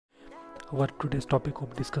Our today's topic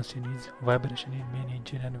of discussion is vibration in main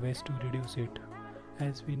engine and ways to reduce it.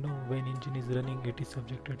 As we know, when engine is running, it is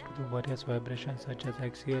subjected to the various vibrations such as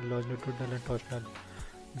axial, longitudinal and torsional.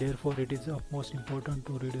 Therefore, it is of most important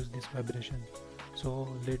to reduce this vibration. So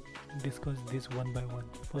let's discuss this one by one.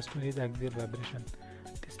 First one is axial vibration.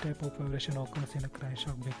 This type of vibration occurs in a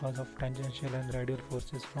crankshaft because of tangential and radial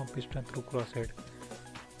forces from piston through crosshead.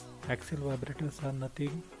 Axial vibrators are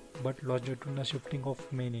nothing but longitudinal shifting of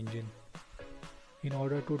main engine. In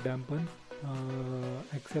order to dampen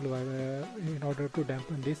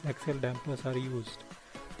this, axial dampers are used.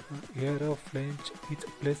 Here a flange is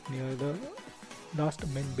placed near the last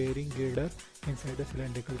main bearing girder inside the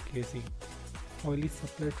cylindrical casing. Oil is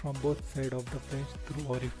supplied from both sides of the flange through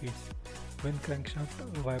orifice. When crankshaft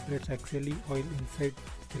vibrates axially, oil inside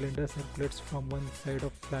cylinder circulates from one side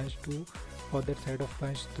of flange to other side of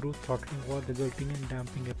flange through throttling valve, resulting in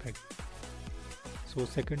damping effect. So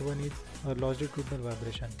second one is longitudinal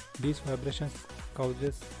vibration. These vibrations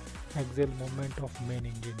causes axial movement of main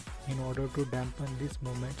engine. In order to dampen these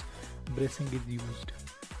movements, bracing is used.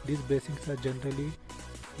 These bracings are generally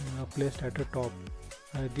placed at the top.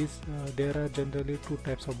 There are generally two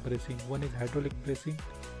types of bracing. One is hydraulic bracing.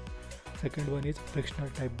 Second one is frictional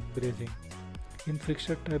type bracing. In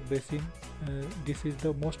frictional type bracing, this is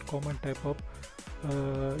the most common type of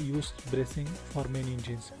used bracing for main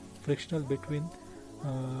engines. Frictional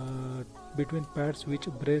between pads which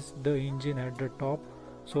brace the engine at the top,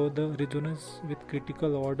 so the resonance with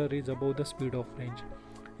critical order is above the speed of range.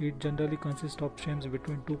 It generally consists of shams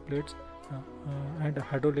between two plates and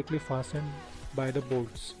hydraulically fastened by the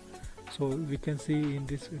bolts. So we can see in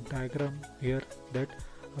this diagram here that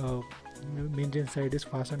engine side is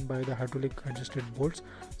fastened by the hydraulic adjusted bolts.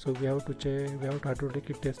 So we have to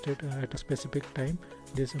hydraulically test it at a specific time,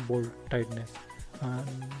 this bolt tightness.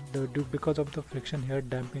 Because of the friction here,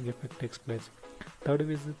 damping effect takes place. Third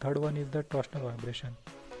one is the torsional vibration.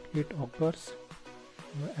 It occurs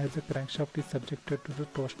as a crankshaft is subjected to the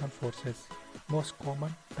torsional forces. Most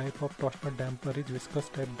common type of torsional damper is viscous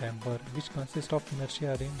type damper, which consists of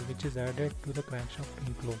inertia ring which is added to the crankshaft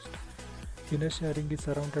enclosed. Inertia ring is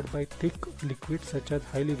surrounded by thick liquid such as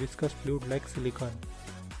highly viscous fluid like silicon.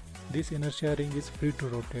 This inertia ring is free to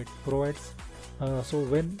rotate, so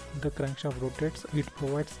when the crankshaft rotates, it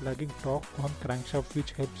provides lagging torque on crankshaft,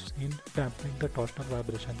 which helps in dampening the torsional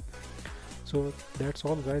vibration. So that's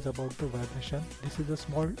all guys about the vibration. This is a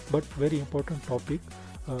small but very important topic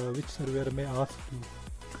which surveyor may ask you.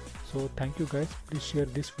 So thank you guys. Please share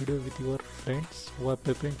this video with your friends who are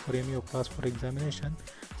preparing for any of class 4 examination.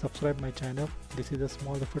 Subscribe my channel. This is a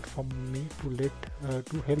small effort from me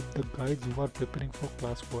to help the guys who are preparing for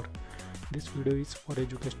class 4. This video is for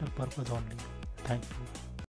educational purpose only. Thank you.